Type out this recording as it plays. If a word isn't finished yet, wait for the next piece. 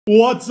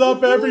What's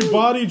up,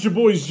 everybody? It's your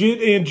boys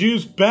Jit and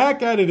Juice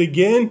back at it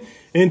again,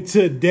 and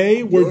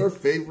today we're your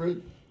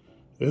favorite.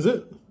 Is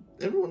it?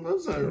 Everyone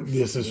loves our.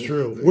 This is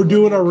true. We're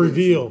doing our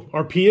reveal,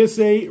 our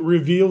PSA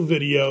reveal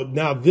video.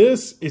 Now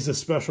this is a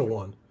special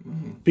one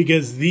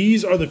because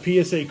these are the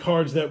PSA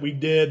cards that we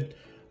did.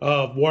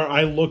 Where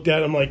I looked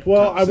at, I'm like,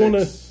 well, I want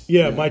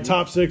to, my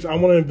top 6. I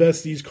want to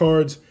invest these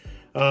cards.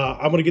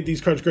 I want to get these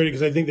cards graded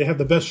because I think they have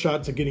the best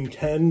shots at getting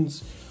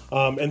 10s,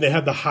 and they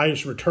have the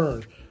highest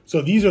return.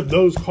 So these are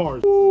those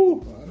cards.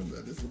 All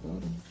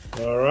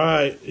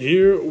right,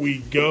 here we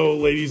go,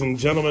 ladies and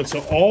gentlemen. So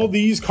all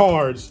these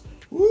cards,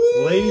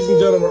 ladies and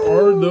gentlemen,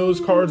 are those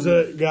cards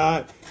that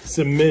got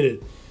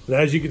submitted. And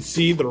as you can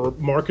see, the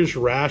Marcus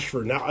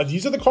Rashford. Now,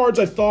 these are the cards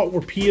I thought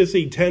were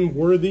PSA 10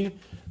 worthy.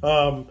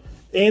 And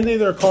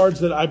they're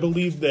cards that I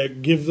believe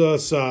that gives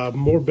us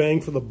more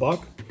bang for the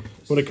buck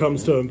when it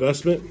comes to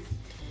investment.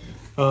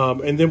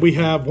 And then we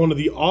have one of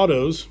the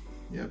autos.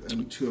 Yep,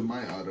 and 2 of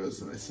my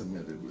autos that I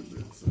submitted with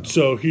it.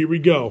 So here we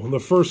go. The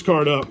first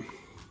card up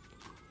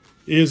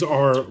is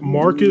our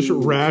Marcus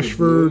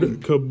Rashford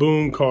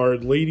Kaboom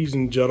card. Ladies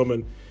and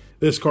gentlemen,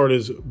 this card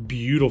is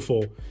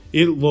beautiful.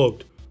 It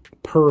looked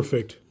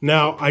perfect.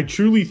 Now, I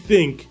truly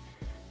think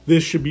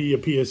this should be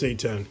a PSA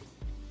 10.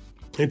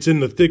 It's in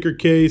the thicker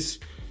case.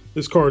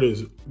 This card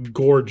is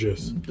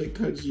gorgeous. Big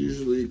cards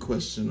usually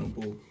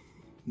questionable.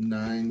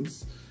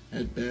 9s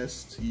at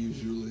best,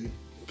 usually.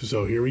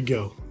 So here we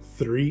go.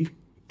 3,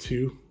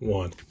 2,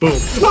 1. Boom.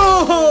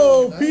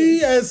 Oh,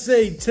 nice.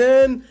 PSA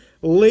 10.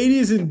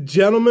 Ladies and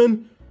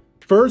gentlemen,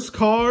 first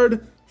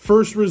card,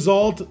 first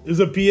result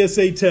is a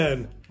PSA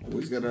 10.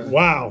 Always gotta,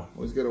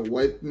 always gotta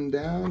wipe them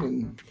down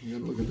and you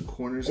gotta look at the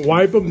corners.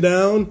 Wipe them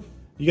down.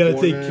 You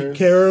got to take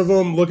care of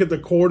them, look at the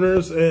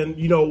corners, and,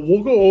 you know,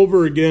 we'll go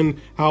over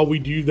again how we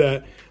do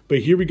that. But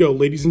here we go,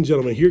 ladies and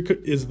gentlemen. Here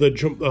is the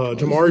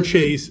Jamar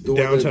Chase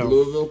downtown.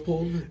 Louisville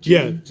pulled?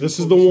 This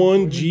is the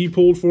one G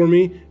pulled for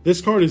me. This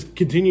card is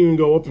continuing to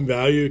go up in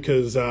value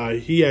because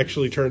he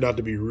actually turned out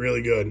to be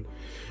really good.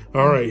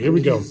 All right, here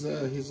we go.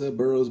 He's a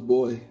Burroughs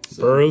boy.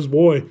 So. Burroughs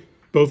boy,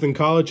 both in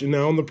college and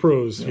now in the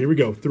pros. Here we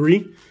go.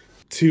 3,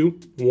 2,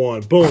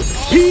 1. Boom.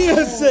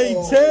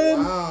 PSA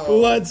 10. Wow.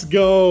 Let's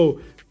go.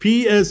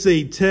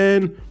 PSA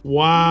 10.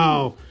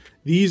 Wow.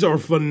 These are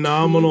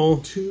phenomenal.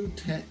 Two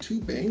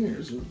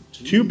bangers.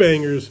 Jeez. 2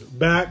 bangers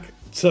back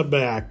to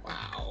back.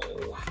 Wow.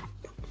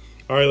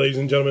 All right, ladies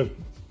and gentlemen.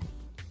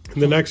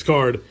 The next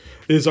card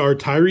is our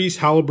Tyrese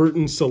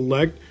Halliburton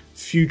Select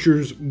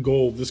Futures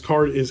Gold. This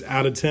card is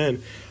out of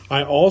 10.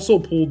 I also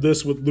pulled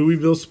this with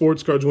Louisville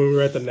Sports Cards when we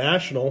were at the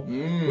National.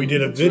 We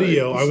did a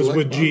video. Right. I was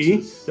with G.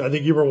 I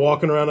think you were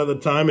walking around at the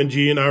time, and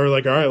G and I were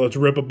like, all right, let's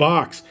rip a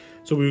box.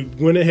 So we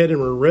went ahead and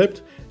were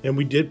ripped, and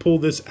we did pull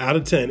this out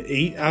of 10.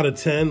 8 out of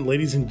 10.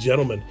 Ladies and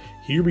gentlemen,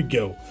 here we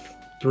go.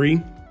 3,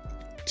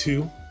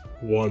 2,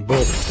 1.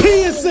 Boom.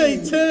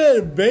 PSA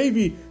 10,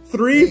 baby.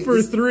 3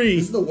 for 3.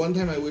 This is the one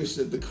time I wish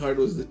that the card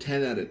was the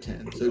 10 out of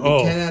 10. So it'd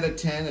be 10 out of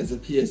 10 as a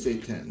PSA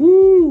 10.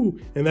 Woo!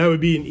 And that would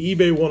be an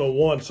eBay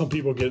 101. Some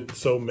people get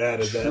so mad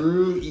at that.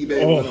 True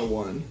eBay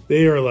 101.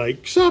 They are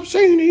like, stop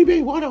saying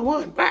eBay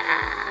 101.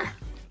 Ah!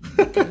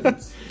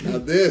 Now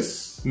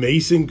this.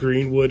 Mason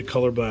Greenwood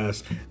Color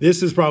Blast.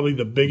 This is probably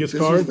the biggest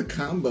card. This is the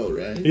combo,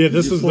 right? Yeah,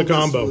 this is the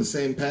combo. The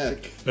same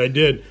pack. I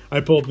did. I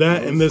pulled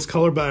that and this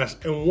Color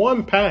Blast in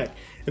one pack.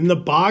 And the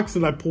box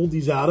that I pulled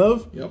these out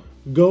of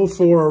go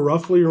for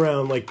roughly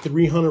around like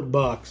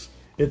 $300.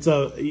 It's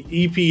a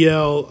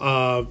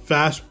EPL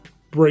fast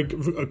break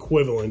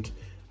equivalent.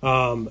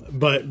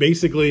 But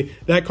basically,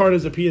 that card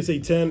is a PSA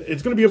 10.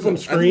 It's going to be up on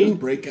screen.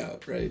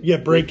 Breakout, right? Yeah,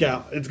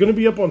 breakout. It's going to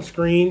be up on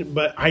screen,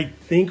 but I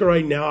think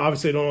right now,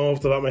 obviously, I don't know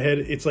off the top of my head,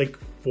 it's like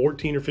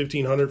 $1,400 or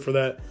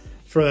 $1,500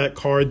 for that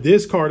card.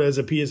 This card as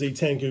a PSA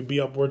 10 could be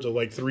upwards of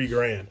like $3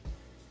 grand.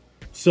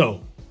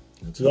 So,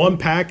 one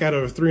pack out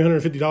of a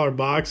 $350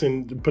 box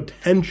and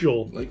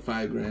potential like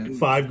 $5 grand.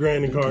 $5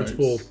 grand in cards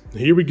pulled.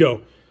 Here we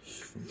go.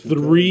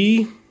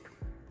 3.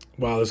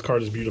 Wow, this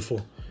card is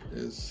beautiful. It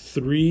is.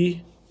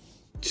 3,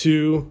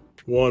 2,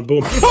 1,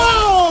 boom.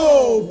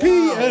 Oh!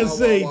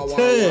 PSA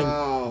 10.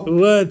 Wow.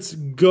 Let's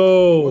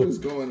go. What is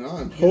going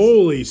on?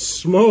 Holy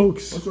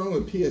smokes. What's wrong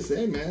with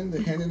PSA, man?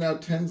 They're handing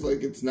out 10s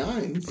like it's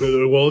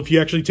 9s. Well, if you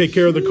actually take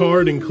care of the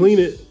card and clean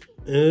it,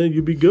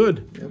 you'd be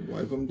good. Yeah,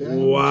 wipe them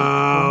down.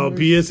 Wow.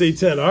 PSA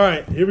 10. All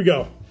right, here we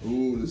go.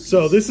 Ooh,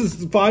 this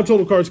is 5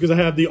 total cards because I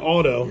have the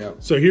auto. Yep.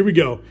 So here we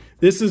go.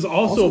 This is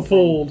also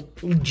pulled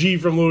G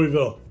from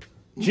Louisville.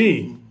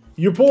 G.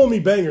 You're pulling me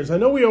bangers. I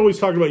know we always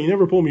talk about you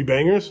never pull me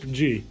bangers.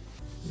 Gee,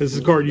 this is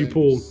a card you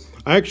pulled.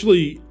 I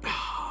actually,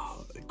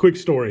 quick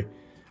story.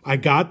 I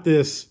got 2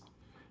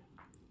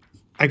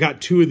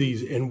 of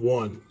these in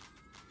one.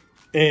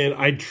 And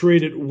I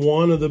traded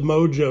one of the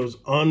Mojos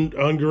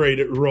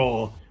ungraded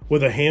raw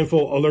with a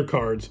handful of other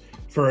cards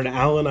for an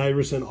Allen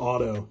Iverson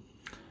auto.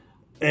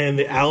 And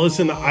the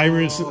Allen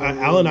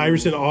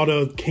Iverson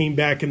auto came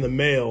back in the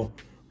mail.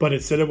 but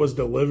it said it was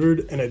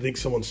delivered, and I think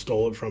someone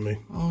stole it from me.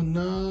 Oh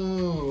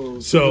no!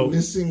 So the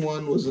missing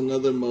one was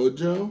another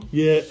Mojo.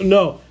 Yeah,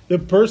 no, the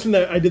person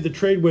that I did the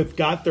trade with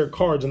got their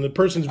cards, and the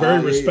person's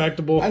very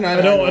respectable. I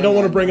don't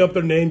want to bring up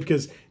their name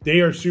because they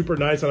are super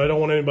nice, and I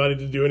don't want anybody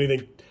to do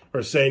anything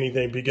or say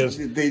anything because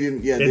they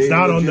didn't. Yeah, it's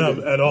not on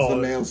them at all. It's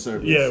the mail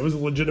service. Yeah, it was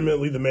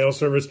legitimately the mail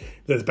service.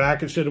 The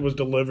package said it was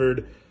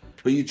delivered.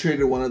 But you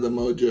traded one of the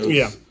Mojos.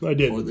 Yeah, I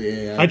did. For the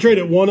AI. I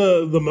traded one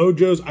of the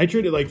Mojos. I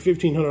traded like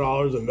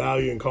 $1,500 in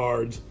value in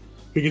cards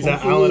because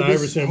that Allen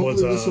Iverson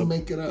was. This will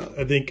make it up.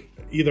 I think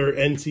either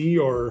NT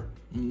or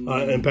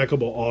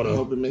Impeccable Auto. I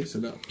hope it makes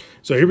it up.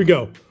 So here we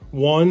go.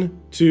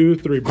 1, 2,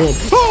 3, boom.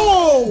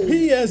 Oh!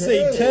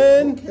 PSA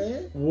 10.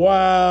 Okay.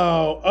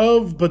 Wow.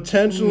 Of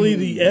potentially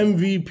the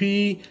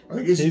MVP.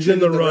 I guess he's in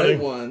the running.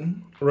 Right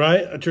one.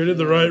 Right? I traded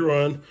the right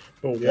one.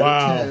 But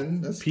wow.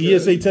 10. That's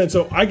PSA good. 10.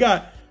 So I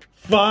got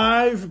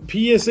 5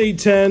 PSA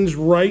 10s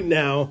right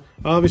now.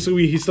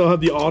 Obviously, he still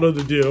had the auto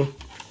to do.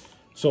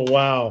 So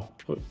wow.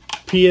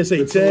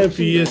 PSA 10,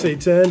 PSA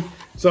 10.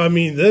 So I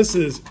mean, this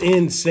is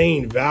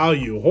insane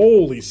value.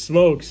 Holy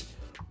smokes.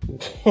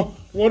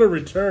 What a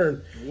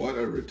return. What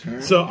a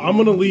return. So I'm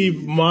going to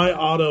leave my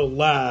auto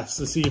last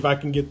to see if I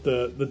can get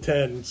the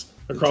 10s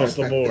across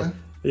the board.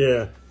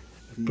 Yeah.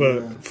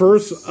 But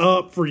first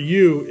up for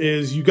you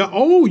is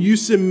you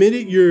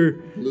submitted your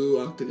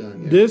blue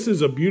octagon. Yeah. This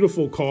is a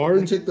beautiful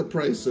card. I checked the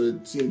price, so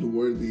it seemed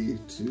worthy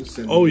to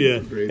send. Oh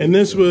yeah, and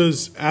this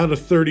was out of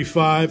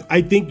 35.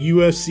 I think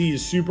UFC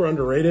is super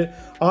underrated.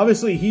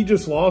 Obviously, he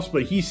just lost,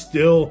 but he's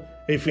still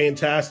a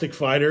fantastic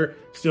fighter.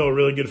 Still a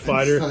really good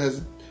fighter.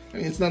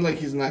 It's not like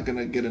he's not going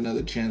to get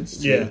another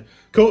chance. Yeah.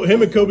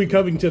 Him and Kobe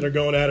Covington are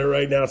going at it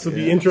right now, so it'll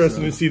be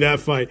interesting to see that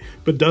fight.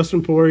 But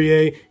Dustin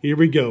Poirier, here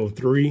we go.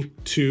 3,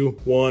 2,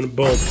 1,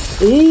 boom.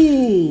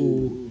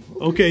 Ooh.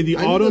 Okay, the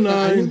auto 9.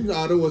 I knew the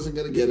auto wasn't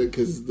going to get it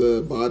because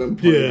the bottom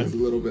part is a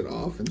little bit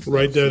off. And stuff,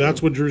 right there.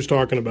 That's what Drew's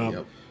talking about.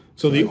 Yep.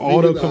 So the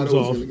auto comes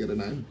off. Get a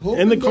 9.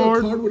 And the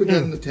card would have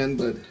gotten the 10,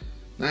 but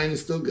 9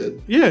 is still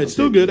good. Yeah, it's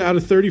still good out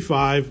of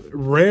 35.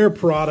 Rare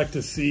product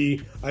to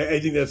see. I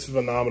think that's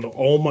phenomenal.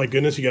 Oh my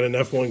goodness, you got an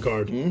F1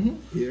 card.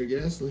 Pierre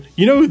Gasly.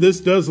 You know who this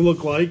does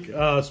look like?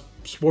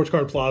 Sports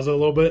Card Plaza a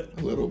little bit.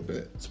 A little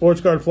bit. Sports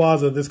Card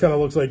Plaza. This kind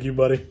of looks like you,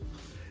 buddy.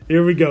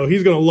 Here we go.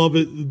 He's gonna love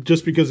it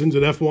just because it's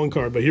an F1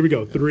 card. But here we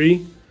go.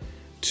 3,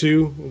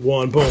 2,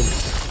 1, boom.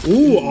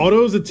 Ooh,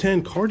 auto's a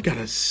 10. Card got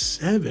a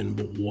 7,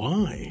 but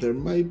why? There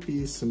might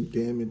be some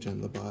damage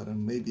on the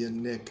bottom. Maybe a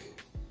nick.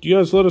 You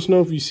guys let us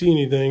know if you see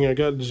anything. I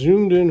got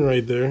zoomed in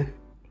right there.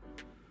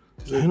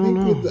 I don't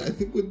know. I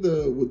think with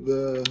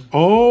the.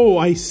 Oh,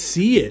 I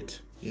see it.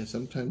 Yeah,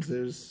 sometimes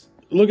there's.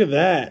 Look at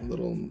that.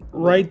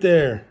 Right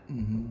there.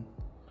 Mm-hmm.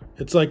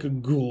 It's like a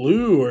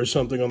glue or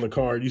something on the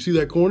card. You see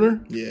that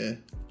corner? Yeah.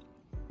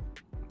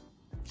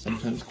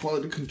 Sometimes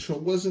quality control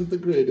wasn't the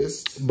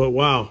greatest. But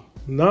wow,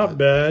 not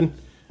bad.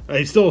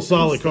 It's still a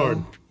solid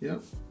card.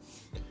 Yep.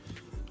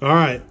 All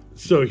right,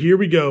 so here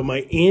we go. My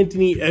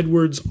Anthony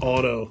Edwards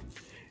auto.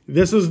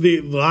 This is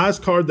the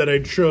last card that I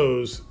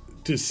chose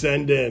to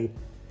send in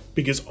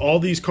because all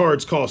these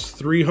cards cost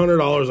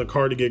 $300 a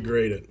card to get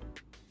graded,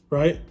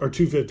 right? Or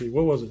 $250.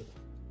 What was it?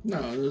 No,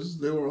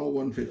 they were all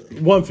 $150.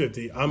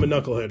 $150. I'm a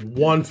knucklehead.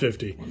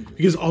 $150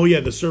 because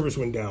the service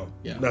went down.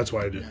 Yeah, that's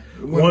why I did. Yeah.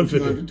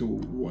 $150 to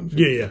 $150.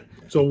 Yeah.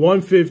 So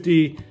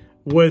 $150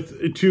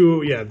 with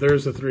 2. Yeah,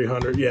 there's the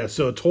 $300. Yeah,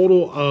 so a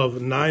total of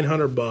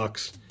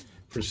 $900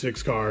 for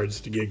 6 cards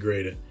to get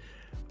graded.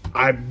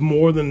 I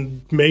more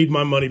than made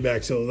my money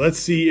back. So let's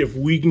see if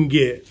we can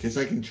get. Guess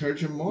I can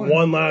charge him more.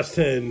 One last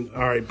 10.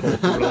 All right, Paul,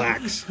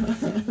 relax.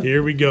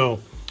 Here we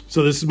go.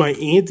 So this is my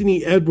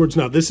Anthony Edwards.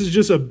 Now, this is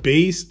just a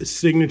base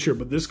signature,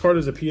 but this card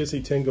as a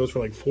PSA 10 goes for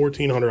like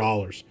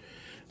 $1,400.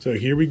 So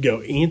here we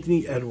go.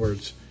 Anthony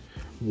Edwards.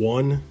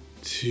 1,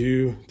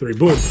 2, 3.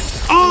 Boom.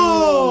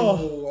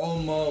 Oh!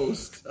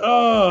 Almost.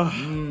 Oh.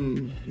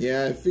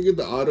 Yeah, I figured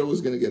the auto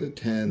was going to get a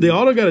 10. The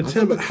auto got a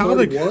 10, but how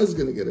the card was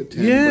going to get a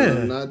 10, yeah. But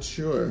I'm not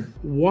sure.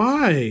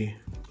 Why?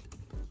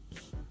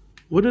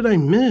 What did I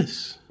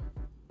miss?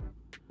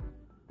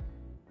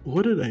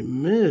 What did I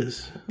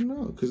miss? I don't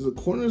know, because the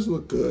corners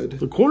look good.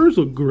 The corners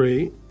look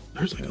great.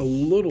 There's like a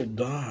little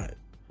dot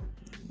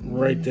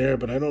right there,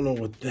 but I don't know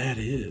what that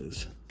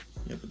is.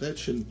 Yeah, but that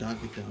shouldn't knock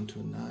it down to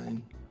a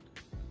 9.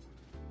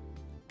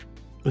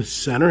 The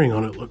centering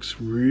on it looks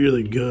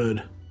really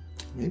good.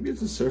 Maybe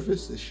it's a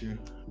surface issue.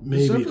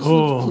 Maybe.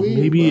 Oh, clean,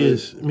 maybe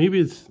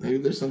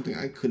there's something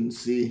I couldn't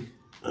see.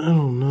 I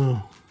don't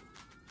know.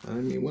 I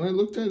mean, when I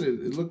looked at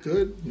it, it looked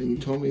good. And you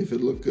told me if it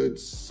looked good,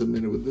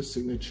 submit it with the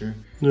signature.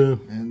 Yeah.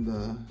 And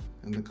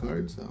the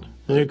card. So.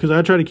 Yeah, because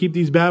I try to keep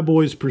these bad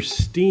boys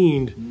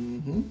pristine.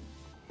 Mm-hmm.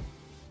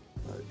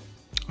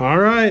 All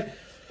right.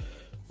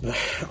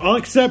 I'll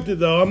accept it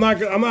though. I'm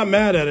not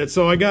mad at it.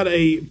 So I got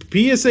a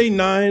PSA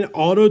 9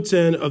 auto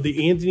 10 of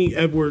the Anthony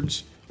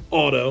Edwards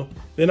auto.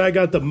 Then I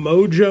got the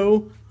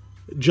Mojo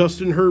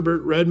Justin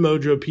Herbert Red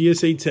Mojo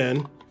PSA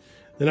 10.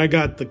 Then I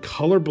got the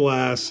Color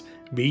Blast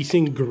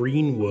Mason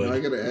Greenwood. Now I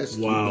gotta ask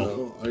you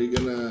though, are you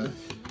gonna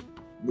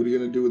What are you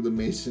gonna do with the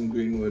Mason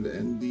Greenwood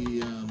and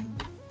the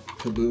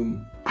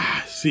Kaboom?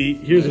 See,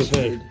 here's the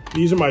thing.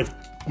 These are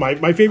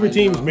my favorite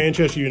team is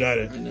Manchester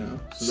United. I know.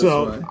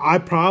 So I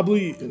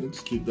probably gonna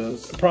just keep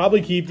those.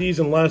 Probably keep these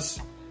unless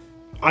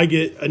I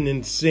get an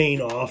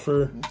insane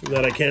offer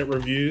that I can't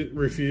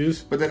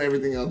refuse. But then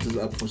everything else is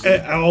up for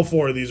sale. All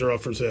 4 of these are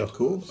up for sale.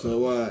 Cool.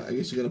 So I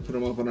guess you're gonna put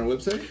them up on our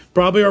website.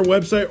 Probably our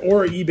website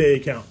or our eBay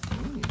account.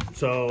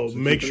 So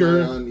make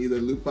sure on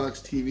either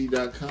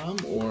lootboxtv.com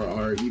or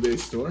our eBay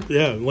store.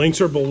 Yeah, links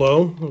are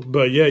below.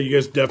 But yeah, you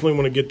guys definitely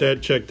want to get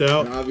that checked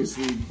out. And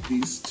obviously,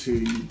 these 2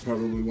 you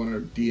probably want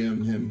to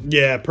DM him.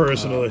 Yeah,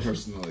 personally.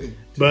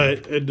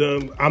 But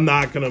I'm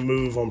not gonna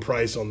move on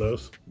price on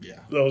those. Yeah,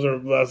 those are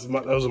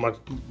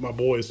my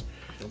boys.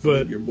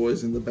 But your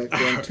boys in the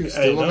background too,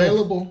 still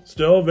available.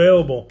 Still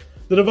available.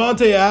 The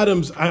Devontae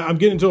Adams, I'm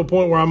getting to a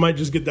point where I might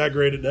just get that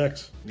graded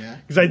next. Yeah,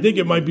 because I think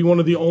it might be one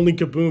of the only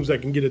Kabooms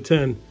that can get a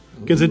 10.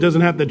 Because it doesn't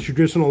have the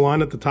traditional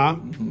line at the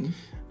top. And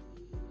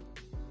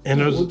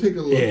we'll take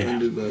a look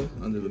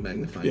under the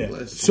magnifying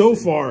glass. So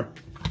far,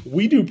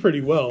 we do pretty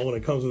well when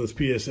it comes to this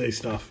PSA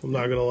stuff. I'm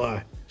not gonna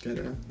lie.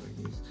 Gotta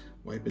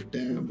wipe it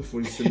down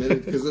before you submit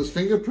it, because those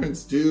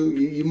fingerprints do.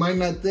 You might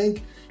not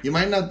think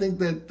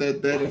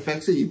that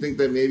affects it. You think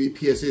that maybe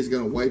PSA is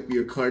gonna wipe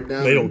your card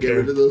down. They don't get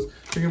rid of those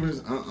fingerprints.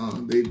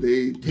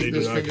 They take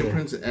those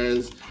fingerprints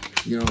as,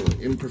 you know,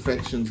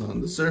 imperfections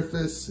on the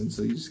surface, and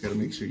so you just got to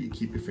make sure you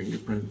keep your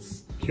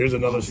fingerprints. Here's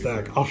another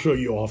stack. I'll show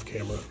you off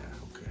camera.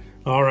 Okay.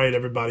 All right,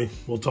 everybody.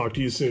 We'll talk to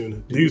you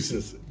soon.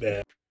 Deuces,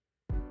 man.